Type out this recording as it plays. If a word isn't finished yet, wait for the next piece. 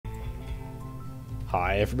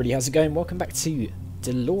Hi everybody, how's it going? Welcome back to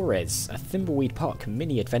Delores, a Thimbleweed Park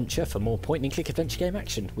Mini-Adventure for more point-and-click adventure game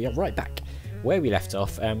action. We are right back where we left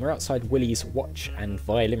off. We're outside Willie's watch and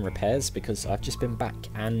violin repairs because I've just been back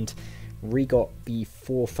and re-got the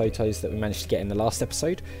 4 photos that we managed to get in the last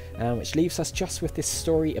episode, which leaves us just with this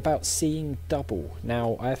story about seeing double.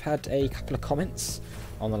 Now, I've had a couple of comments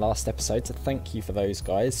on the last episode, so thank you for those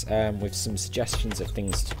guys, with some suggestions of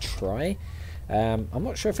things to try. I'm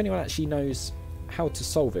not sure if anyone actually knows how to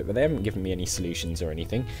solve it, but they haven't given me any solutions or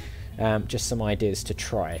anything, just some ideas to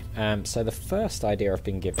try. So the first idea I've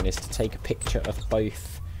been given is to take a picture of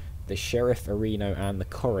both the Sheriff-a-reno and the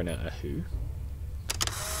Coroner-a-who.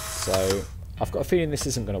 So I've got a feeling this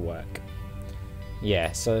isn't going to work.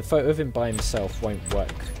 Yeah, so the photo of him by himself won't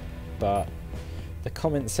work, but the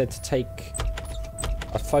comment said to take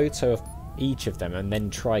a photo of each of them and then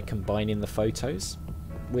try combining the photos,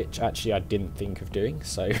 which actually I didn't think of doing,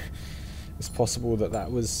 so it's possible that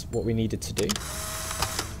that was what we needed to do.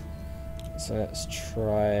 So let's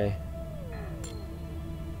try...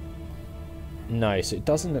 No, so it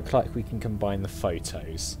doesn't look like we can combine the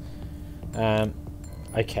photos.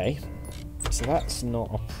 Okay, so that's not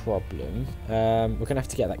a problem. We're going to have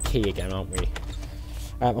to get that key again, aren't we?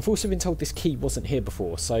 I've also been told this key wasn't here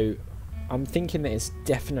before, so I'm thinking that it's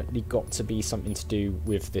definitely got to be something to do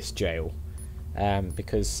with this jail.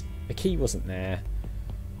 Because the key wasn't there.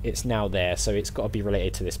 It's now there, so it's got to be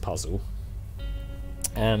related to this puzzle.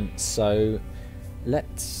 So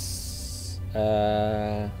let's...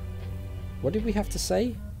 what did we have to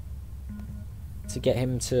say to get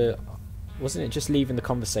him to... Wasn't it just leaving the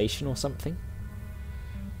conversation or something?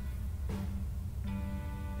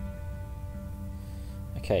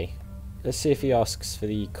 Okay, let's see if he asks for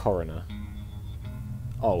the coroner.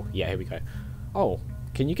 Oh, yeah, here we go. Oh,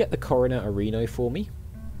 can you get the Coroner-a-who for me?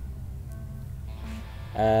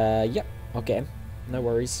 Yep, I'll get him. No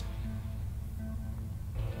worries.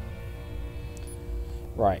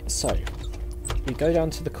 Right, so we go down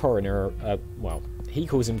to the coroner. Well, he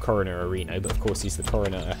calls him Coroner-a-who, but of course he's the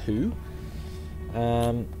Coroner-a-who.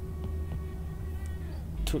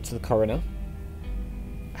 Talk to the coroner.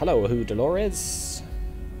 Hello, who, Delores?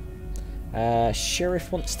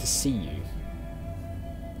 Sheriff wants to see you.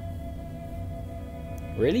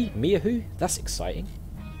 Really? Me a who? That's exciting.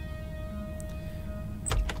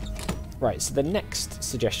 Right, so the next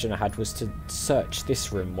suggestion I had was to search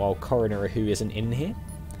this room while Coroner-a-who isn't in here,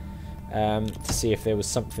 to see if there was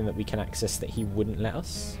something that we can access that he wouldn't let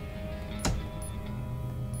us.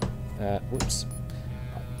 Whoops.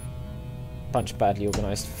 Bunch of badly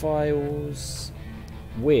organised files.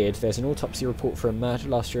 Weird, there's an autopsy report for a murder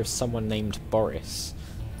last year of someone named Boris.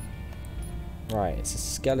 Right, it's a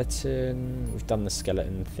skeleton. We've done the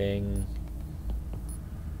skeleton thing.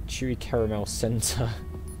 Chewy Caramel Centre.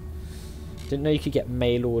 Didn't know you could get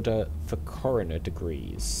mail order for coroner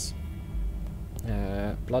degrees.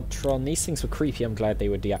 Bloodtron. These things were creepy. I'm glad they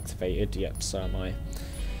were deactivated. Yep, so am I.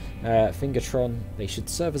 Fingertron. They should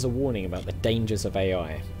serve as a warning about the dangers of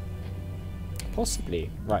AI.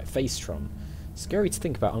 Possibly. Right, Facetron. Scary to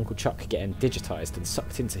think about Uncle Chuck getting digitized and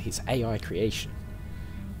sucked into his AI creation.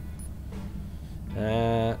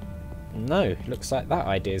 No, looks like that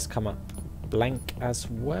idea's come up blank as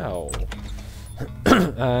well.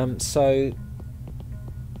 So,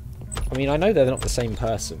 I mean, I know they're not the same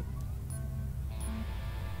person.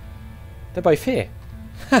 They're both here.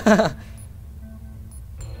 I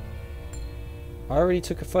already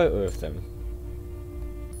took a photo of them.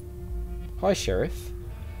 Hi, Sheriff.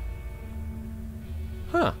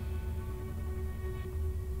 Huh.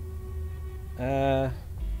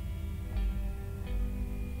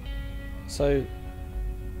 So...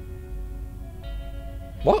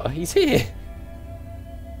 What? He's here!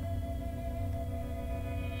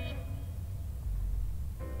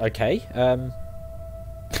 Okay, so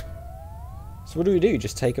what do?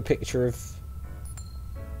 Just take a picture of...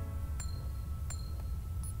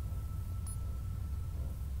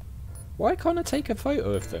 Why can't I take a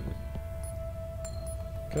photo of them?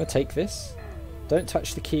 Can I take this? Don't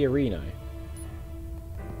touch the Kia-reno.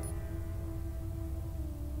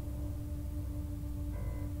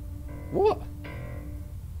 What?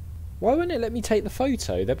 Why wouldn't it let me take the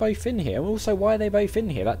photo? They're both in here. And also, why are they both in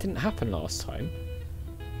here? That didn't happen last time.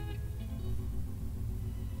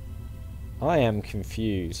 I am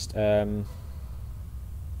confused.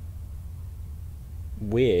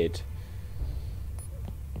 Weird.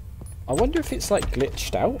 I wonder if it's like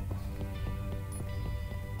glitched out.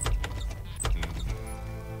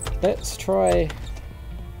 Let's try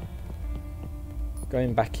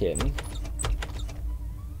going back in.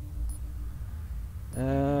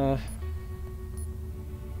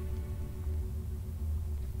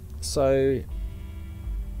 So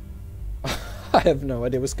I have no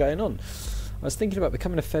idea what's going on. I was thinking about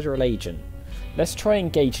becoming a federal agent. Let's try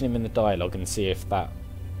engaging him in the dialogue and see if that...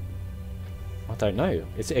 I don't know.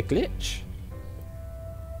 Is it a glitch?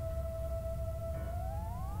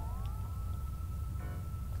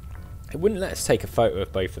 It wouldn't let us take a photo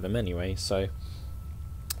of both of them anyway, so...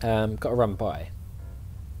 got to run by.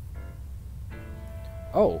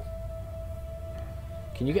 Oh.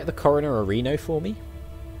 Can you get the Coroner-a-who for me?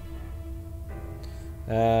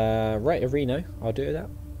 Right, a Reno. I'll do that.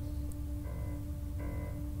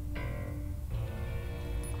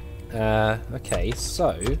 Okay,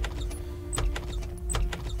 so...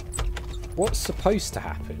 what's supposed to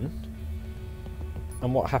happen,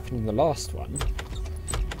 and what happened in the last one,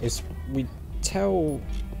 is we tell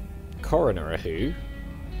Coroner-a-who,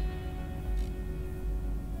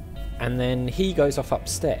 and then he goes off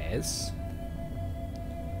upstairs,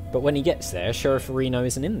 but when he gets there, Sheriff-a-reno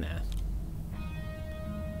isn't in there.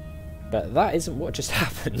 But that isn't what just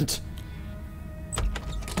happened.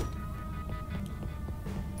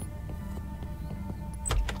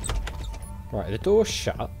 Right, the door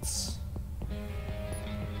shuts.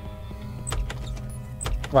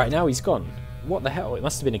 Right, now he's gone. What the hell? It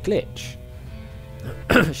must have been a glitch.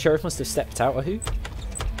 Sheriff must have stepped out, who?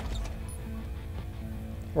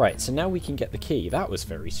 Right, so now we can get the key. That was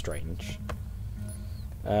very strange.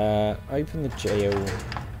 Open the jail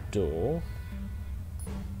door.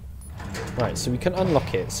 Right, so we can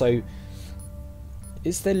unlock it. So,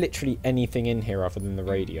 is there literally anything in here other than the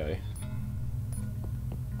radio?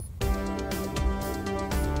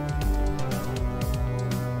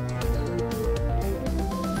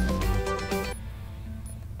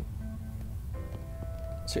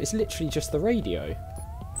 So it's literally just the radio.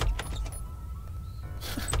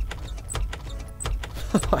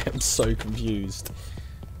 I am so confused.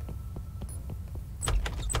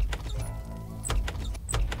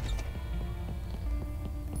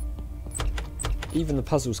 Even the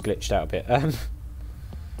puzzle's glitched out a bit.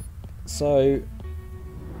 So...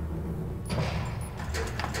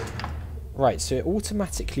 right, so it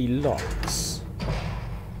automatically locks.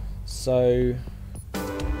 So...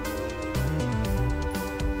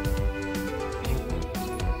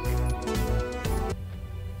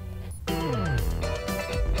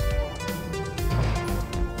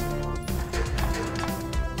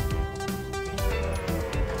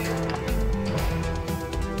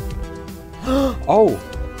 oh!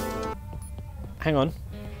 Hang on.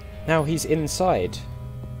 Now he's inside.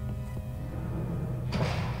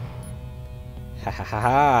 Ha ha ha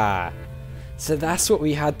ha! So that's what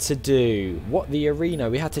we had to do. What, the arena?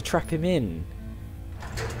 We had to trap him in.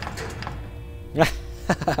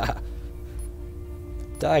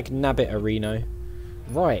 Dag nabbit, Reno.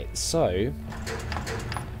 Right, so...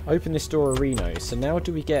 open this door, Reno. So now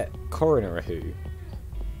do we get Coroner-a-who?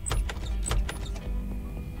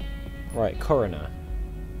 Right, Coroner.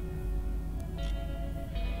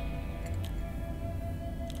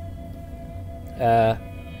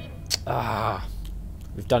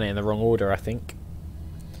 We've done it in the wrong order, I think.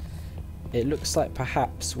 It looks like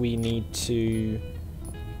perhaps we need to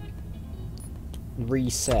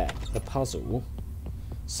reset the puzzle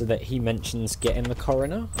so that he mentions getting the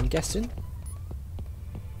coroner, I'm guessing.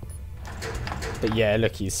 But yeah,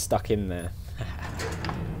 look, he's stuck in there.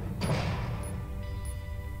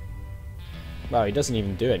 Wow, he doesn't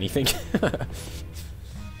even do anything.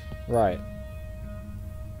 Right.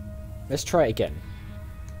 Let's try it again.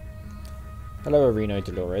 Hello, Reno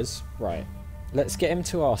Delores. Right. Let's get him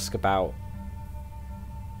to ask about...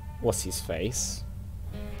 what's his face?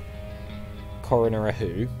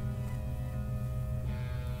 Coroner-a-who.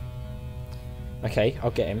 Okay,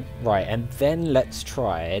 I'll get him. Right, and then let's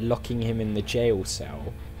try locking him in the jail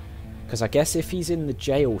cell. Because I guess if he's in the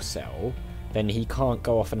jail cell... then he can't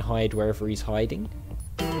go off and hide wherever he's hiding.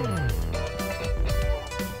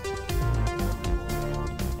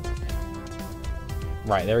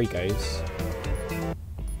 Right, there he goes.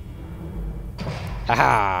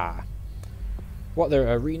 Haha! What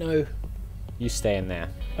the, Reno? You stay in there.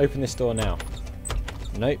 Open this door now.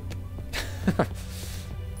 Nope.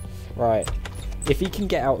 Right. If he can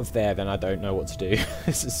get out of there, then I don't know what to do.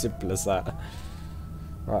 It's as simple as that.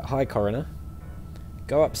 Right, hi, Coroner.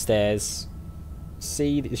 Go upstairs.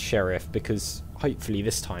 See the sheriff, because hopefully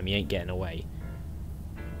this time he ain't getting away.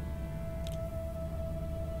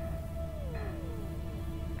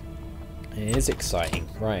 It is exciting.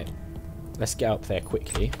 Right. Let's get up there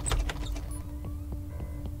quickly.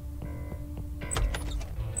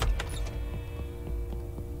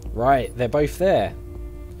 Right, they're both there.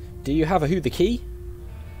 Do you have a who the key?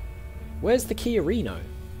 Where's the key, Reno?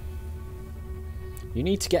 You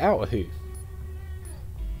need to get out of who?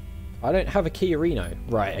 I don't have a Kia-reno.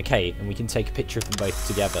 Right, okay, and we can take a picture of them both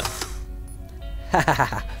together.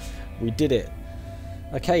 Ha we did it.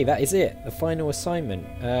 Okay, that is it. The final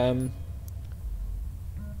assignment.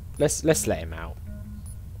 Let's let him out.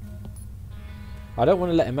 I don't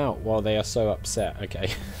want to let him out while they are so upset.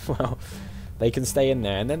 Okay, well, they can stay in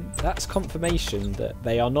there, and then that's confirmation that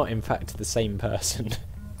they are not in fact the same person.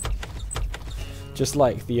 Just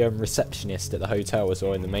like the receptionist at the hotel as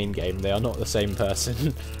well in the main game, they are not the same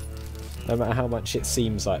person. No matter how much it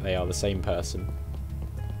seems like they are the same person.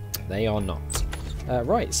 They are not.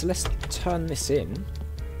 Right, so let's turn this in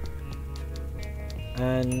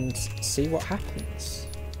and see what happens.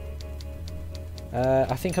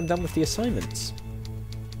 I think I'm done with the assignments.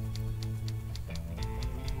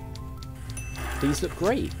 These look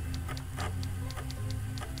great.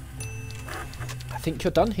 I think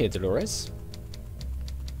you're done here, Delores.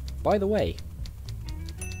 By the way,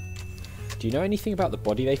 do you know anything about the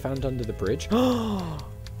body they found under the bridge? I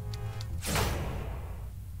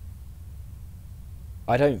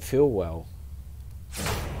don't feel well.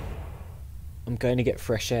 I'm going to get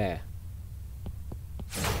fresh air.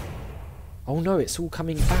 Oh no, it's all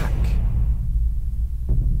coming back.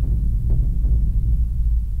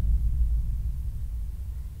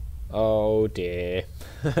 Oh dear.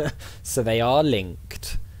 So they are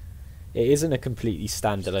linked. It isn't a completely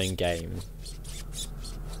standalone game.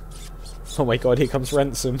 Oh my god, here comes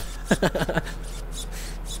Ransome.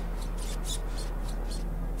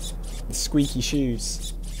 Squeaky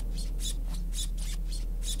shoes.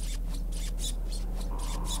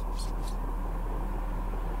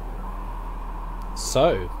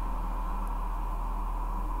 So.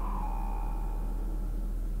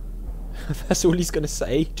 That's all he's going to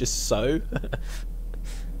say? Just so?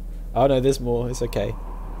 Oh no, there's more. It's okay.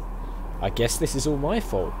 I guess this is all my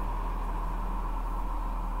fault.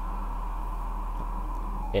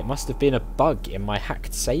 It must have been a bug in my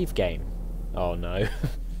hacked save game. Oh no.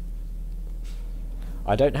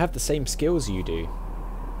 I don't have the same skills you do.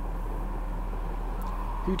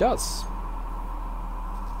 Who does?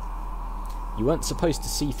 You weren't supposed to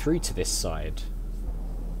see through to this side.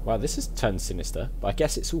 Wow, this has turned sinister, but I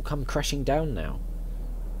guess it's all come crashing down now.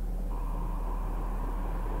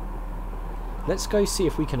 Let's go see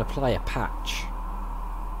if we can apply a patch.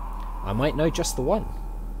 I might know just the one.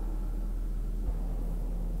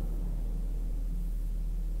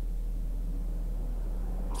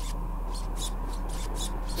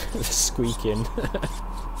 The squeaking.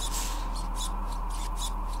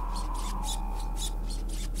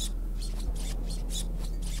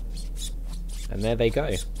 And there they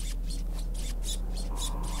go.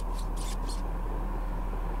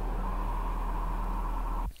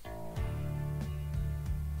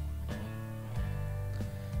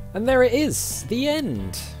 And there it is, the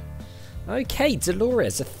end. Okay,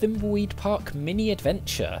 Delores, a Thimbleweed Park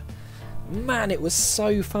Mini-Adventure. Man, it was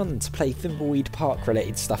so fun to play Thimbleweed Park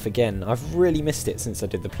related stuff again. I've really missed it since I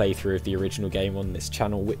did the playthrough of the original game on this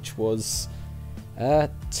channel, which was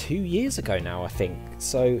 2 years ago now, I think.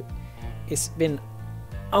 So it's been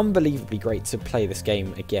unbelievably great to play this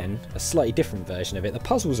game again, a slightly different version of it. The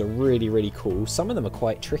puzzles are really, really cool. Some of them are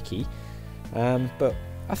quite tricky, but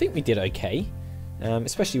I think we did okay,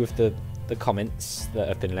 especially with the comments that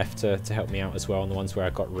have been left to help me out as well, and the ones where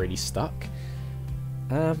I got really stuck.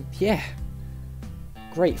 Yeah,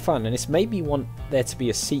 great fun, and it's made me want there to be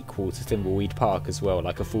a sequel to Thimbleweed Park as well,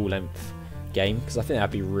 like a full-length game, because I think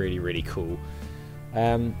that'd be really, really cool.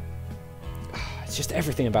 It's just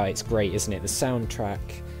everything about it's great, isn't it? The soundtrack,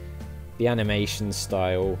 the animation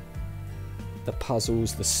style, the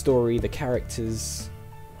puzzles, the story, the characters.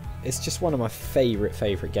 It's just one of my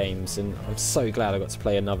favourite games, and I'm so glad I got to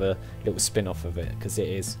play another little spin-off of it, because it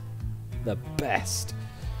is the best.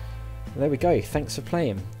 There we go, thanks for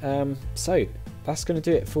playing. So that's going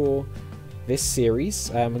to do it for this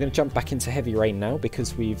series. We're going to jump back into Heavy Rain now,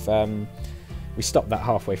 because we stopped that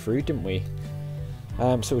halfway through, didn't we?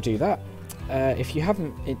 So we'll do that. If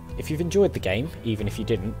you've enjoyed the game, even if you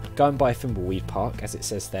didn't, go and buy Thimbleweed Park, as it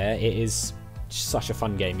says there. It is such a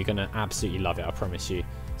fun game. You're going to absolutely love it, I promise you.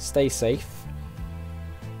 Stay safe.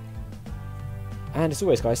 And as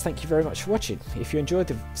always, guys, thank you very much for watching. If you enjoyed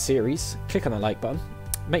the series, click on that like button.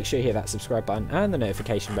 Make sure you hit that subscribe button and the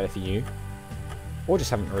notification bell if you're new, or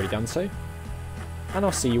just haven't already done so. And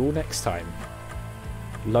I'll see you all next time.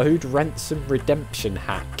 Load Ransome Redemption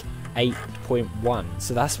Hack 8.1.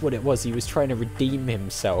 So that's what it was. He was trying to redeem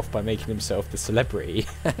himself by making himself the celebrity.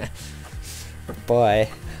 Bye.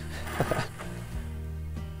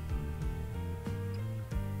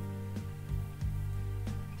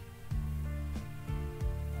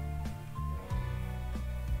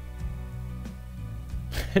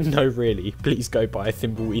 No, really. Please go buy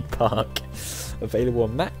Thimbleweed Park. Available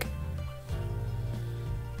on Mac,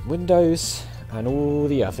 Windows, and all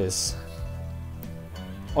the others.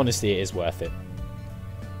 Honestly, it is worth it.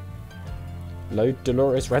 Load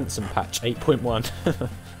Delores Ransome patch 8.1.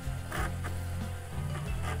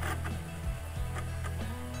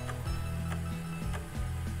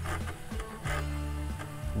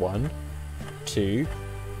 1, 2,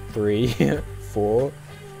 3, 4,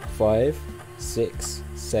 5, 6,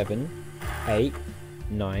 7, 8,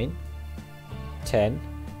 9, 10,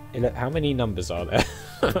 11. How many numbers are there?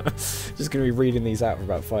 Just going to be reading these out for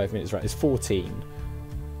about 5 minutes. Right, it's 14.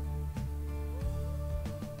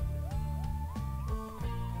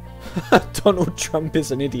 Donald Trump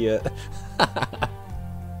is an idiot.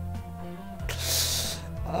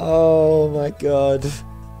 Oh my god.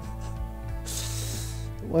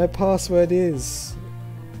 My password is...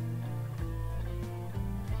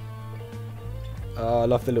 Oh, I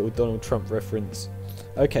love the little Donald Trump reference.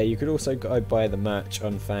 Okay, you could also go buy the merch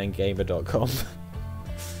on fangamer.com.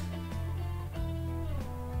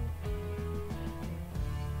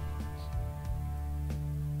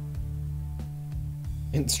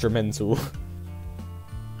 Instrumental.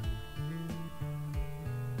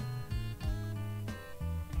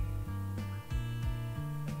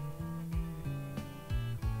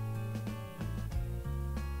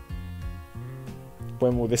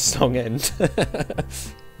 When will this song end?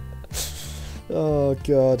 Oh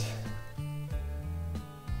god.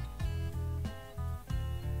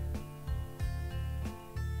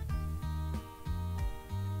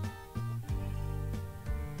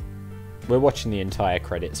 We're watching the entire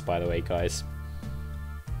credits, by the way, guys.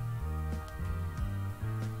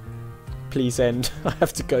 Please end. I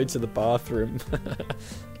have to go to the bathroom.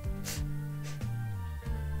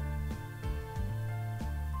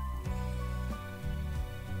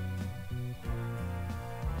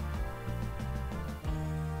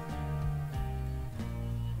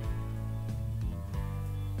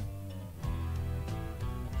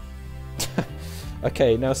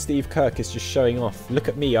 Okay, now Steve Kirk is just showing off. Look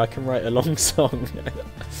at me, I can write a long song.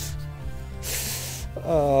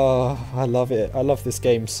 Oh, I love it. I love this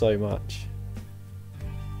game so much.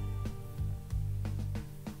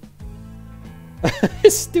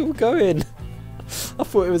 It's still going. I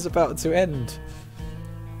thought it was about to end.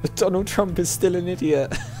 But Donald Trump is still an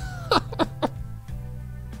idiot.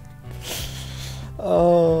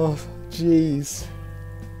 Oh, jeez.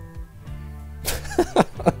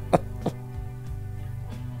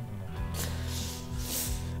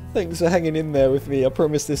 Thanks for hanging in there with me. I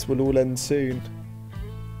promise this will all end soon.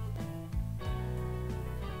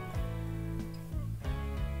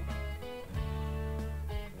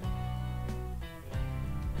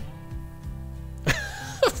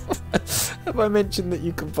 Have I mentioned that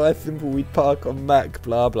you can buy Thimbleweed Park on Mac?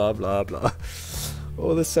 Blah blah blah blah.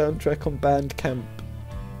 Or the soundtrack on Bandcamp.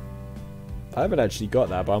 I haven't actually got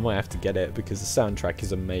that, but I might have to get it because the soundtrack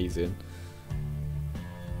is amazing.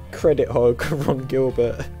 Credit hog, Ron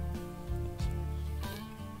Gilbert.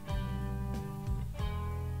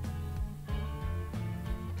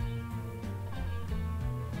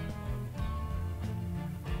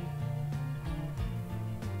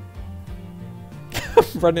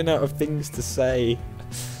 I'm running out of things to say.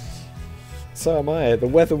 So am I. The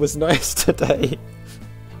weather was nice today.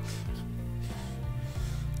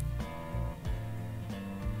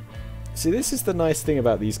 See, this is the nice thing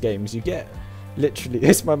about these games. You get literally...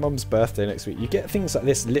 It's my mum's birthday next week. You get things like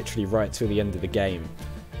this literally right till the end of the game.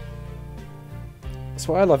 That's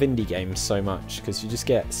why I love indie games so much, because you just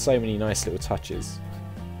get so many nice little touches.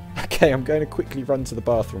 Okay, I'm going to quickly run to the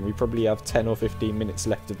bathroom. We probably have 10 or 15 minutes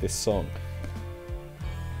left of this song.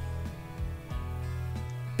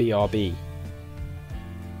 BRB.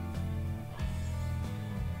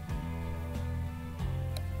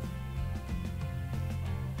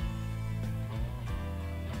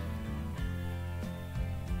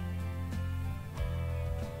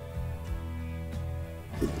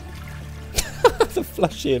 The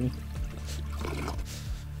flushing.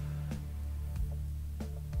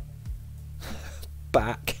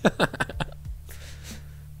 Back.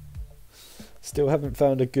 Still haven't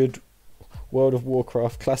found a good World of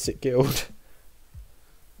Warcraft Classic guild.